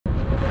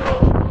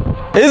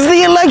Is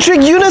the electric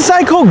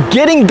unicycle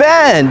getting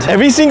banned?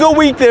 Every single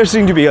week there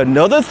seems to be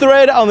another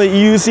thread on the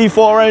EUC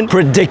forum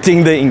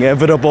predicting the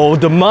inevitable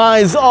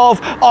demise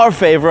of our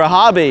favorite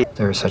hobby.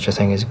 There is such a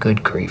thing as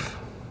good grief.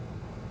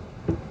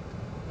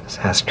 Just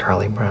ask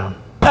Charlie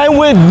Brown. And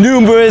with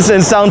numerous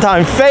and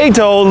sometimes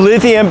fatal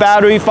lithium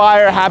battery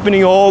fire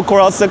happening all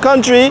across the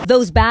country,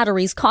 those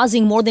batteries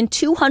causing more than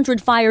 200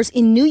 fires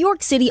in New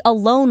York City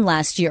alone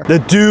last year, the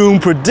doom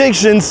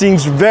prediction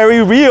seems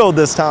very real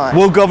this time.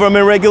 Will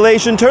government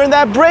regulation turn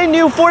that brand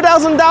new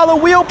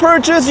 $4,000 wheel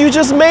purchase you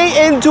just made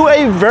into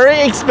a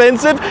very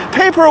expensive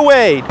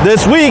paperweight?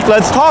 This week,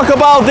 let's talk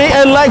about the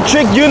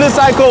electric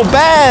unicycle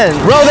ban.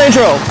 Roll the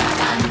intro.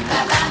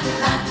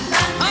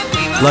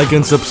 Like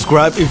and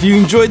subscribe if you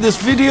enjoyed this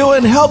video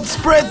and help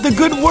spread the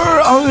good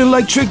word on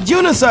electric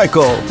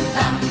unicycle.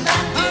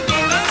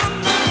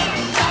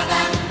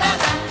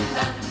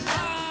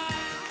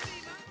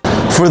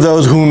 For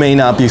those who may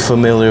not be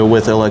familiar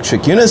with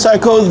electric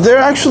unicycles, they're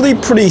actually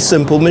pretty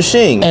simple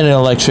machine. An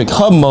electric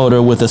hub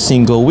motor with a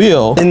single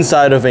wheel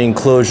inside of an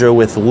enclosure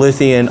with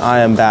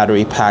lithium-ion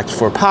battery packed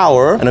for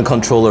power and a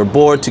controller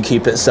board to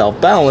keep itself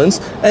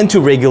balanced and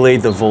to regulate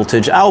the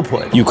voltage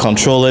output. You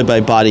control it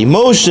by body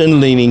motion,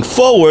 leaning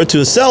forward to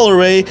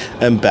accelerate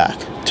and back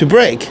to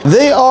brake.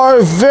 They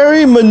are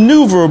very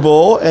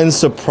maneuverable and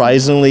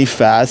surprisingly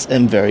fast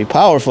and very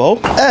powerful,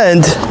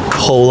 and a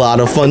whole lot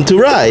of fun to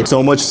ride.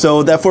 So much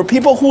so that for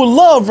people who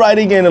love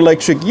riding an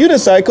electric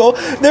unicycle,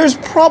 there's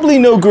probably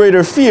no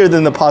greater fear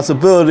than the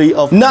possibility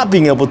of not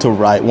being able to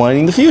ride one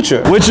in the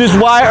future. Which is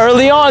why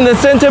early on the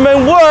sentiment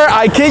were,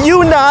 I kid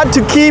you not,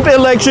 to keep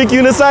electric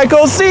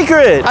unicycles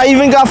secret. I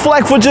even got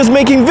flack for just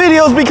making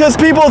videos because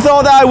people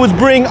thought that I was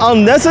bringing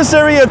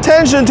unnecessary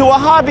attention to a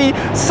hobby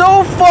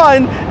so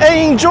fun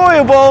and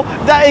enjoyable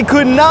that it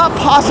could not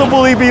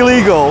possibly be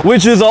legal.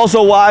 Which is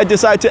also why I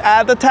decided to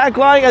add the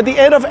tagline at the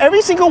end of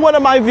every single one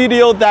of my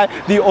videos that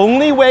the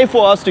only way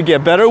for us to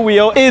get better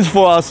wheel is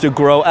for us to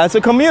grow as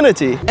a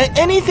community. And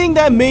anything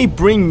that may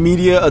bring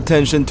media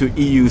attention to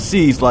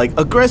EUCs like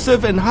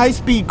aggressive and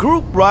high-speed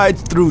group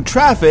rides through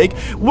traffic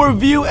were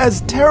viewed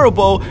as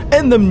terrible,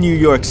 and the New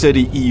York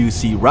City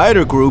EUC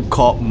rider group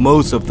caught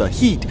most of the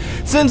heat,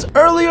 since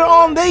earlier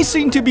on they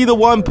seemed to be the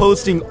one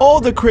posting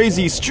all the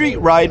crazy street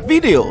ride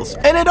videos.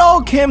 And it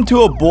all came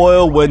to a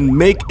boil when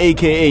Mick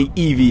aka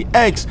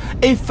EVX,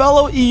 a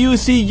fellow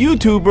EUC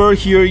YouTuber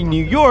here in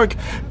New York,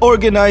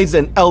 organized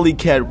an Alley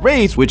Cat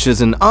race, which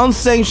is an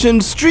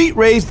unsanctioned street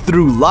race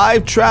through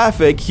live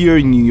traffic here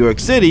in New York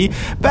City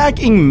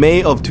back in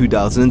May of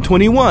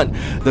 2021.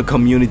 The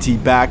community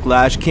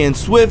backlash came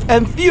swift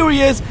and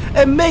furious,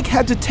 and Mick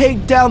had to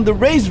take down the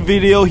race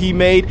video he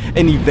made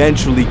and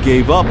eventually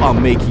gave up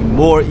on making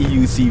more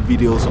EUC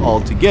videos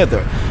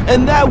altogether.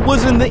 And that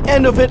wasn't the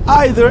end of it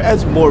either,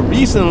 as more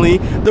recently,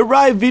 the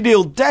ride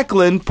video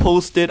Declan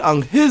posted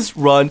on his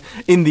run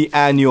in the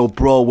annual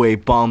Broadway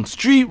Bomb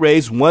Street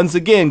Race once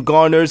again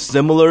garners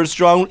similar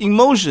strong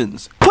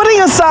emotions. Putting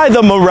aside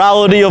the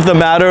morality of the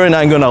matter, and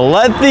I'm gonna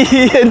let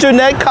the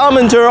internet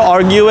commenter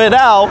argue it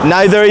out,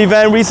 neither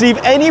event received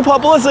any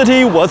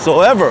publicity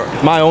whatsoever.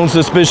 My own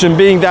suspicion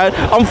being that,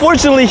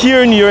 unfortunately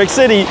here in New York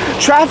City,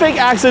 traffic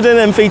accident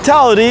and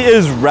fatality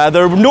is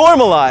rather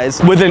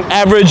normalized, with an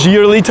average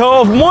yearly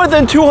toll of more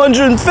than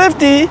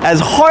 250. As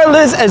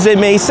heartless as it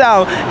may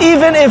sound,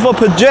 even if a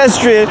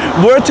pedestrian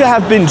were to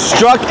have been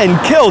struck and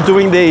killed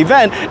during the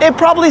event, it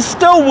probably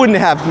still wouldn't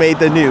have made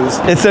the news.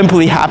 It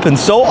simply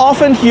happens so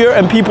often here,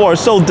 and people are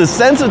so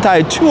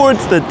desensitized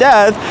towards the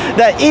death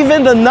that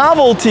even the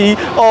novelty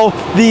of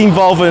the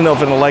involvement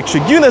of an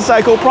electric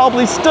unicycle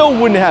probably still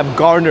wouldn't have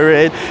garnered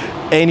it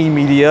any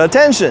media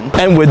attention.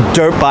 And with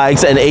dirt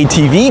bikes and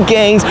ATV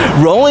gangs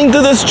rolling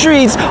through the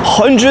streets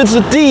hundreds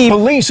of deep,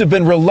 police have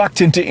been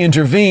reluctant to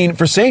intervene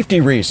for safety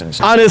reasons.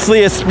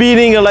 Honestly, a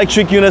speeding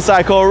electric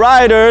unicycle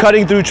rider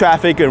cutting through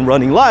traffic and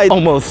running lights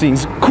almost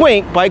seems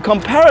quaint by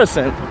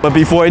comparison. But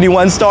before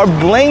anyone starts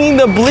blaming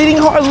the bleeding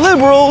heart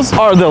liberals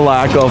or the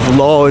lack of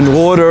law and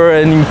order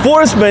and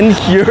enforcement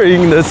here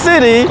in the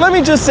city, let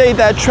me just say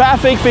that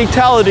traffic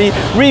fatality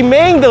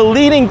remain the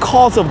leading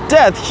cause of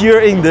death here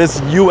in this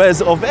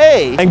US of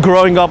A. And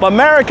growing up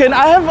American,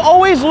 I have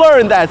always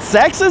learned that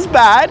sex is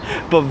bad,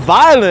 but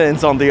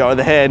violence, on the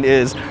other hand,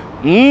 is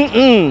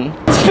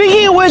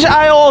Speaking of which,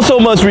 I also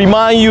must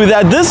remind you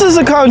that this is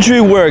a country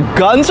where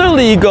guns are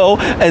legal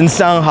and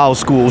somehow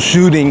school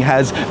shooting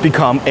has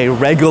become a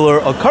regular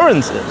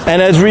occurrence.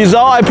 And as a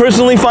result, I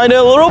personally find it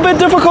a little bit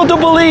difficult to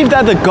believe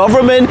that the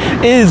government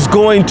is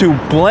going to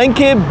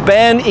blanket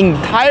ban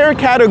entire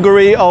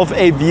category of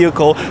a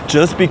vehicle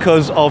just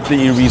because of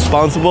the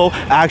irresponsible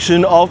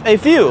action of a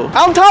few.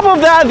 On top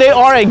of that, they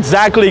are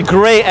exactly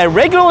great at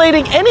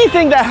regulating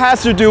anything that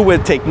has to do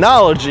with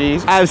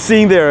technologies. I've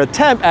seen their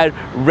attempt at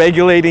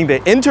regulating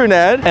the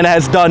internet and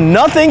has done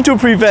nothing to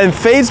prevent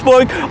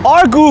Facebook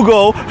or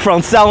Google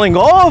from selling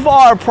all of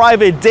our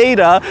private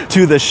data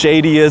to the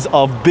shadiest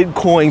of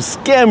Bitcoin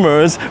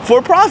scammers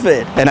for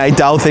profit. And I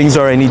doubt things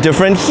are any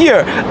different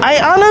here. I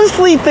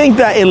honestly think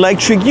that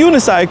electric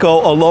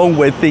unicycle, along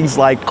with things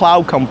like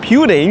cloud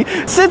computing,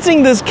 sits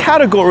in this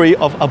category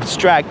of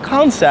abstract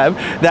concept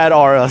that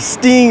our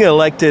esteemed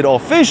elected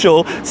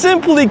official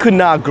simply could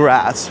not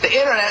grasp. The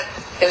internet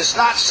is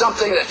not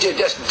something that you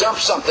just dump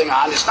something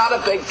on. It's not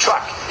a big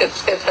truck.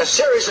 It's a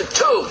series of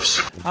tubes.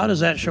 How does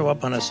that show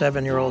up on a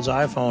 7-year-old's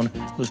iPhone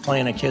who's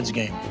playing a kid's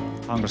game?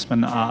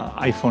 Congressman,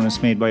 iPhone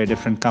is made by a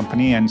different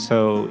company, and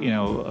so,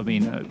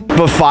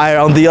 But fire,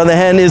 on the other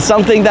hand, is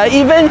something that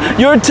even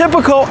your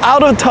typical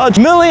out-of-touch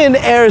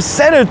millionaire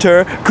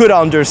senator could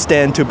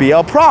understand to be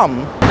a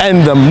problem.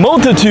 And the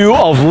multitude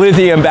of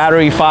lithium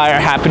battery fire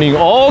happening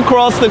all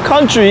across the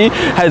country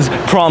has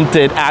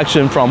prompted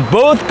action from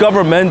both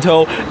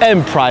governmental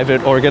and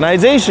private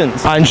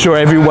organizations. I'm sure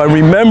everyone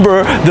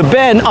remember the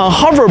ban on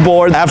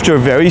hoverboard after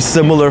very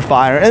similar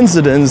fire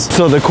incidents.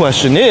 So the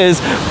question is,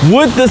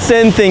 would the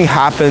same thing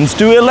happen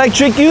to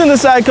electric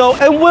unicycle,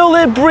 and will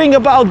it bring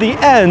about the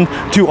end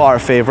to our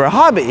favorite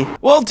hobby?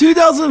 Well,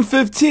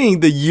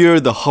 2015, the year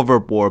the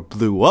hoverboard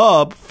blew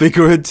up,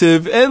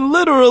 figurative and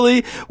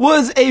literally,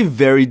 was a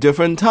very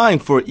different time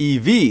for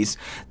EVs.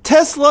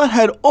 Tesla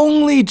had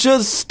only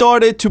just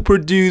started to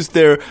produce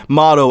their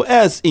Model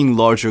S in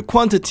larger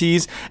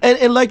quantities, and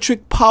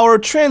electric power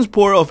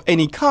transport of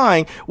any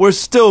kind were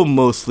still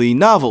mostly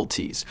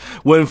novelties.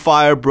 When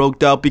fire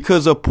broke out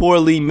because of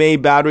poorly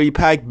made battery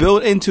pack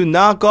built into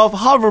knockoff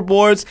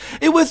hoverboards,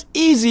 it was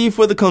easy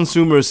for the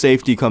Consumer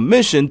Safety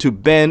Commission to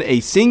ban a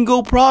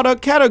single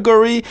product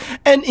category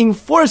and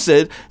enforce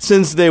it,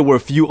 since there were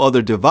few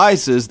other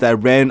devices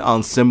that ran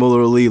on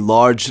similarly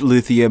large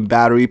lithium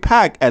battery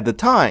pack at the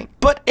time.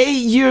 But 8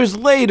 years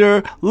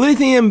later,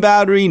 lithium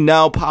battery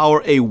now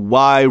power a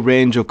wide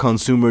range of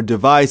consumer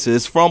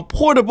devices, from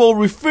portable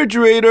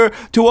refrigerator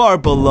to our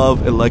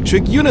beloved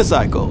electric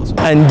unicycles.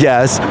 And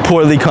yes,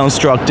 poorly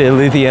constructed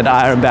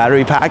lithium-ion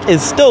battery pack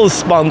is still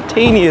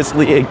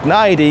spontaneously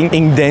igniting,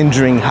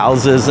 endangering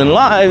houses and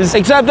lives,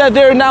 except that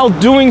they're now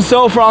doing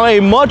so from a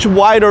much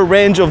wider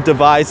range of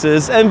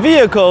devices and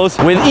vehicles,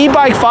 with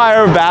e-bike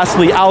fire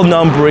vastly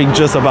outnumbering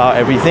just about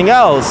everything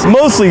else,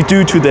 mostly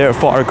due to their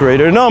far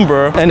greater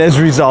number. And as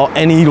a result,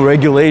 any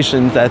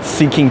regulation that's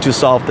seeking to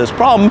solve this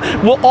problem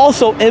will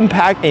also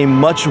impact a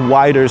much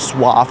wider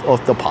swath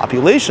of the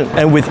population.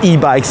 And with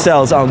e-bike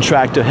sales on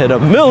track to hit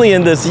 1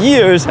 million this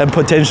year and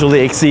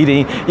potentially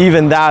exceeding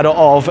even that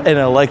of an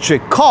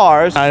electric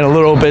car, I'm a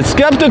little bit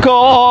skeptical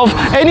of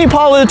any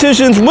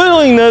politician's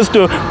willingness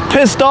to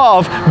piss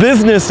off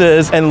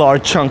businesses and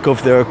large chunk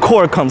of their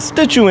core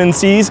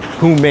constituencies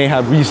who may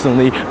have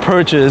recently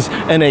purchased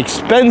an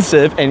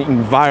expensive and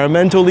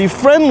environmentally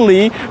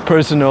friendly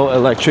personal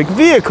electric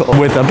vehicle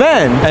with a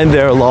ban, and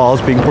there are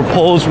laws being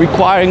proposed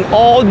requiring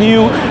all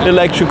new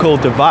electrical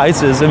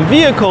devices and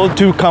vehicles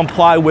to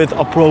comply with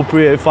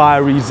appropriate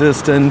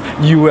fire-resistant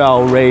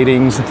UL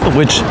ratings,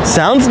 which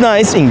sounds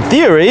nice in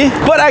theory,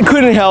 but I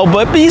couldn't help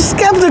but be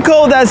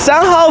skeptical that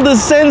somehow the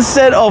same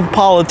set of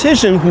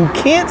politicians who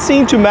can't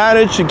seem to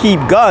manage to keep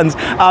guns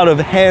out of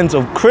hands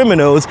of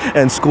criminals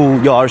and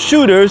schoolyard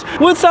shooters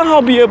would somehow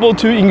be able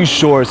to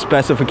ensure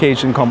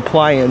specification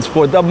compliance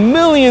for the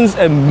millions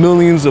and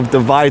millions of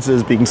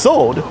devices being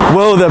sold.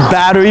 Will the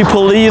battery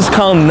police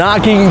come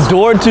knocking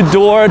door to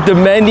door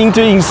demanding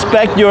to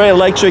inspect your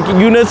electric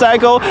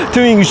unicycle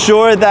to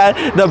ensure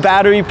that the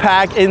battery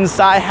pack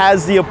inside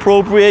has the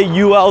appropriate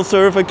UL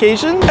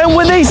certification? And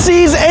when they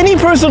seize any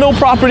personal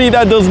property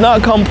that does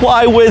not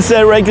comply with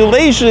said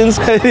regulations,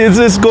 is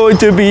this going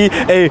to be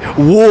a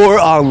war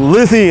on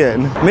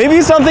lithium?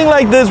 Maybe something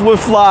like this would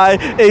fly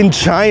in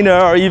China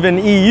or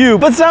even EU,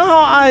 but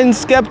somehow I'm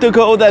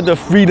skeptical that the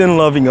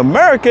freedom-loving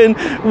American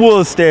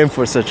will stand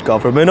for such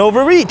government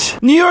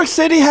overreach. New York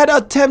City had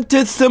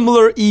attempted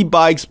similar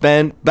e-bikes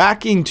ban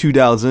back in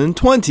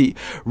 2020.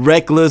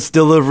 Reckless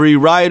delivery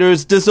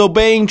riders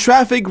disobeying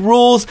traffic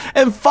rules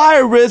and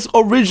fire risk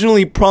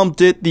originally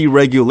prompted the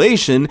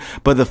regulation,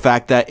 but the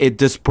fact that it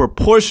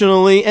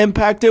disproportionately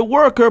impacted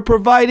workers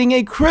providing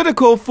a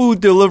critical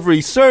food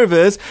delivery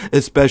service,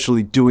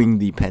 especially during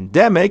the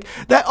pandemic,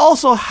 that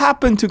also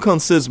happened to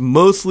consist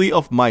mostly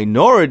of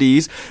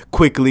minorities,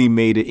 quickly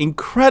made it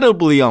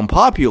incredibly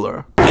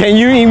unpopular. Can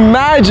you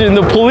imagine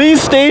the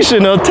police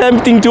station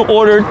attempting to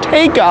order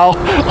takeout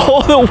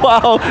all the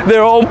while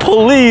their own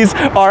police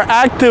are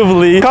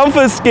actively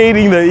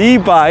confiscating the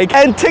e-bike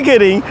and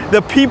ticketing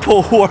the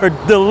people who are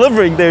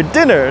delivering their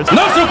dinners?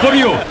 Nothing for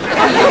you!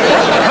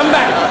 Come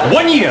back!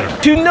 1 year.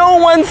 To no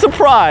one's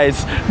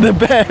surprise, the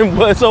ban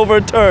was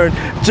overturned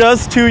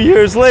just 2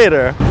 years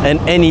later. And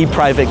any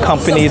private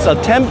companies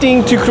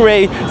attempting to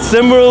create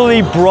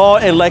similarly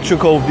broad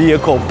electrical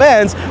vehicle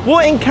bans will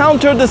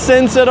encounter the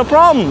same set of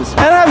problems.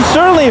 And I've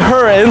certainly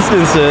heard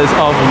instances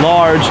of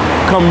large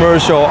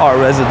commercial or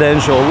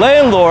residential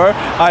landlord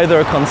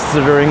either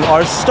considering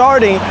or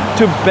starting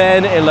to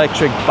ban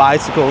electric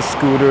bicycles,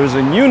 scooters,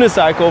 and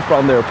unicycle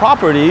from their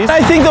properties.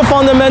 I think the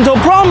fundamental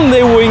problem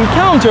they will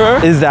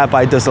encounter is that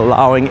by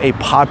disallowing a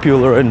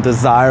popular and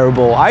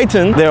desirable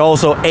item, they're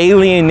also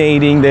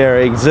alienating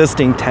their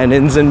existing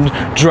tenants and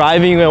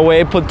driving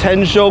away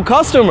potential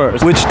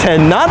customers, which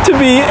tend not to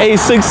be a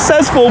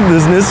successful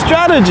business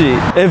strategy.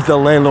 If the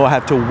landlord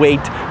have to weigh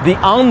the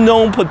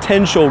unknown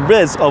potential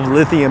risk of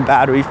lithium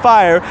battery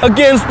fire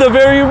against the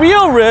very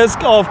real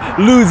risk of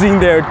losing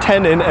their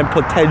tenant and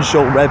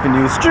potential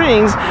revenue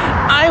streams,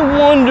 I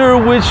wonder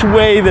which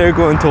way they're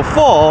going to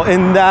fall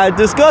in that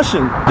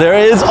discussion. There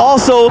is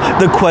also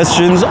the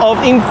questions of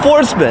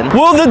enforcement.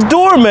 Will the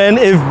doorman,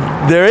 if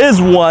there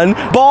is one,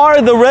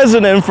 bar the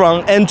resident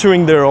from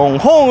entering their own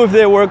home if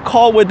they were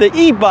caught with the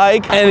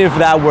e-bike? And if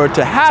that were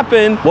to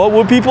happen, what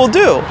would people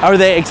do? Are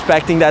they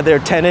expecting that their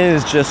tenant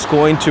is just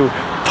going to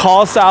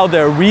toss out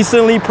their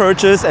recently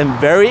purchased and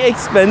very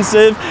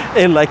expensive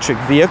electric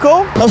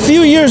vehicle? A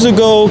few years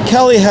ago,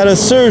 Kelly had a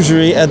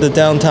surgery at the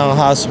downtown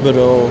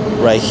hospital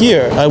right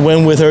here. I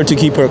went with her to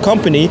keep her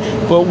company,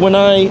 but when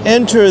I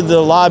entered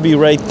the lobby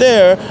right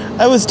there,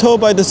 I was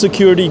told by the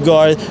security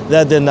guard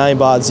that the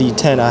 9-baht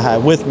Z10 I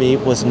had with me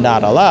was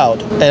not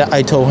allowed. And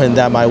I told him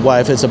that my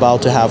wife is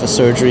about to have a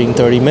surgery in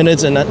 30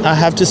 minutes and I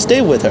have to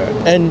stay with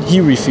her. And he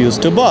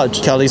refused to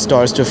budge. Kelly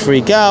starts to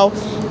freak out,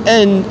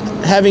 and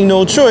having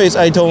no choice,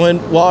 I told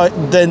him, well,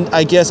 then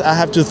I guess I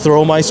have to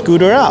throw my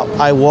scooter out.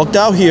 I walked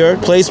out here,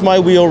 placed my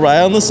wheel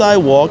right on the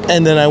sidewalk,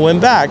 and then I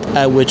went back.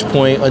 At which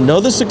point,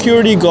 another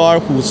security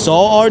guard who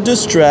saw our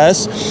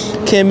distress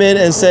came in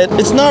and said,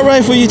 it's not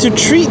right for you to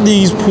treat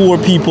these poor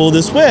people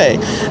this way.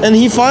 And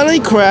he finally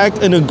cracked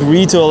and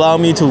agreed to allow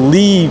me to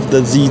leave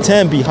the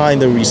Z10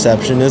 behind the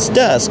receptionist's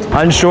desk.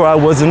 I'm sure I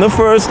wasn't the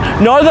first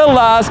nor the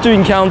last to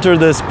encounter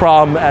this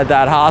problem at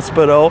that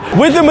hospital,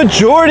 with the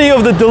majority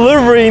of the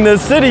delivery in the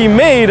city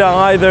made on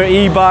either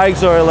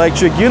e-bikes or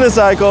electric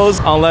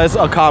unicycles. Unless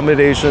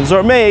accommodations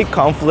are made,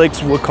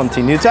 conflicts will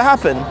continue to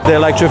happen. The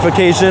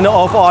electrification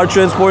of our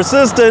transport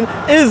system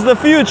is the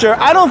future.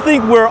 I don't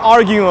think we're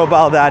arguing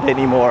about that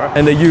anymore.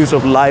 And the use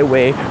of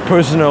lightweight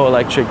personal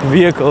electric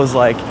vehicles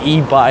like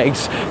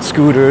e-bikes,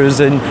 scooters,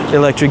 and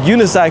electric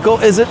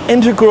unicycle is an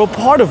integral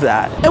part of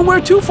that. And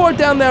we're too far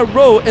down that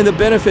road and the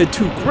benefit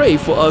too great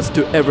for us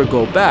to ever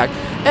go back.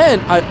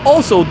 And I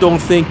also don't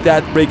think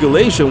that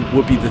regulation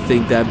would be the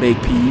thing that make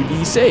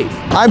PEV safe.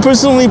 I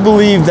personally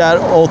believe that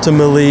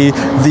ultimately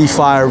the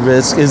fire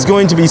risk is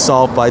going to be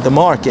solved by the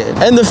market.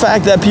 And the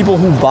fact that people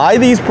who buy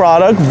these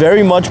products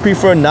very much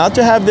prefer not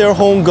to have their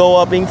home go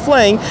up in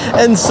flame,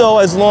 and so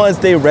as long as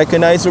they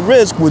recognize the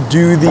risk, would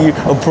do the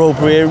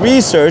appropriate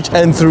research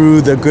and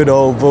through the good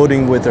old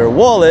voting with their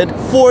wallet,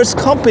 force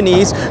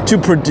companies to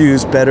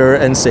produce better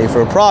and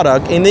safer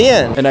product in the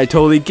end. And I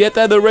totally get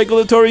that the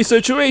regulatory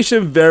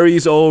situation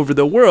varies all over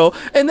the world,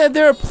 and that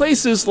there are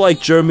places like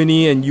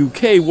Germany and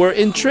UK where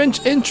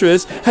entrenched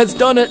interest has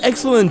done an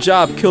excellent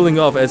job killing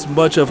off as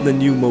much of the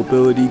new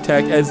mobility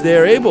tech as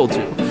they're able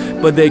to.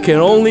 But they can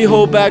only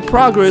hold back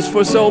progress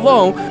for so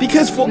long,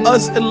 because for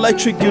us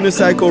electric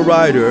unicycle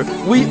rider,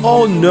 we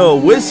all know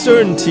with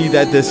certainty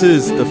that this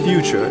is the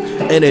future,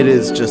 and it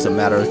is just a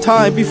matter of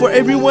time before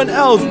everyone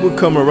else will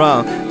come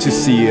around to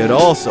see it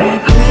also.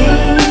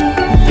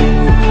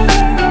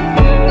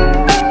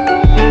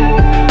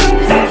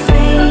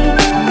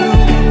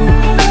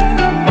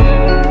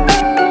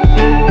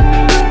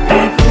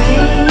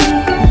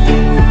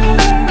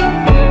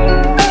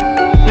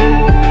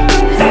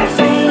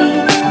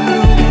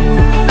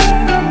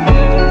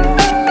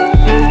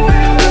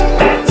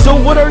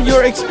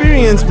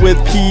 Experience with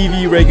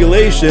PEV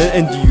regulation,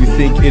 and do you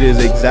think it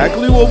is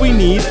exactly what we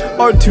need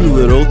or too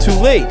little too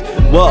late?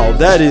 Well,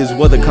 that is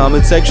what the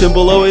comment section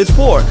below is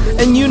for.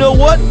 And you know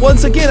what?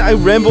 Once again, I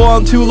ramble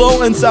on too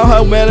long and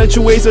somehow managed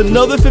to waste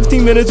another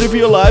 15 minutes of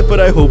your life, but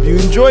I hope you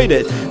enjoyed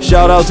it.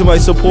 Shout out to my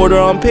supporter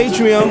on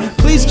Patreon.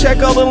 Please check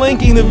out the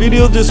link in the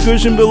video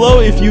description below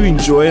if you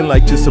enjoy and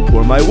like to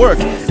support my work.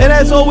 And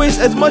as always,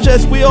 as much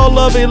as we all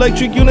love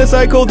electric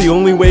unicycle, the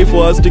only way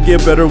for us to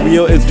get better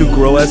wheel is to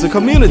grow as a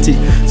community.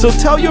 So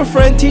tell your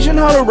friend, teach them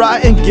how to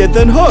ride, and get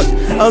them hooked.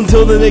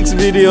 Until the next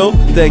video,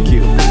 thank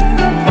you.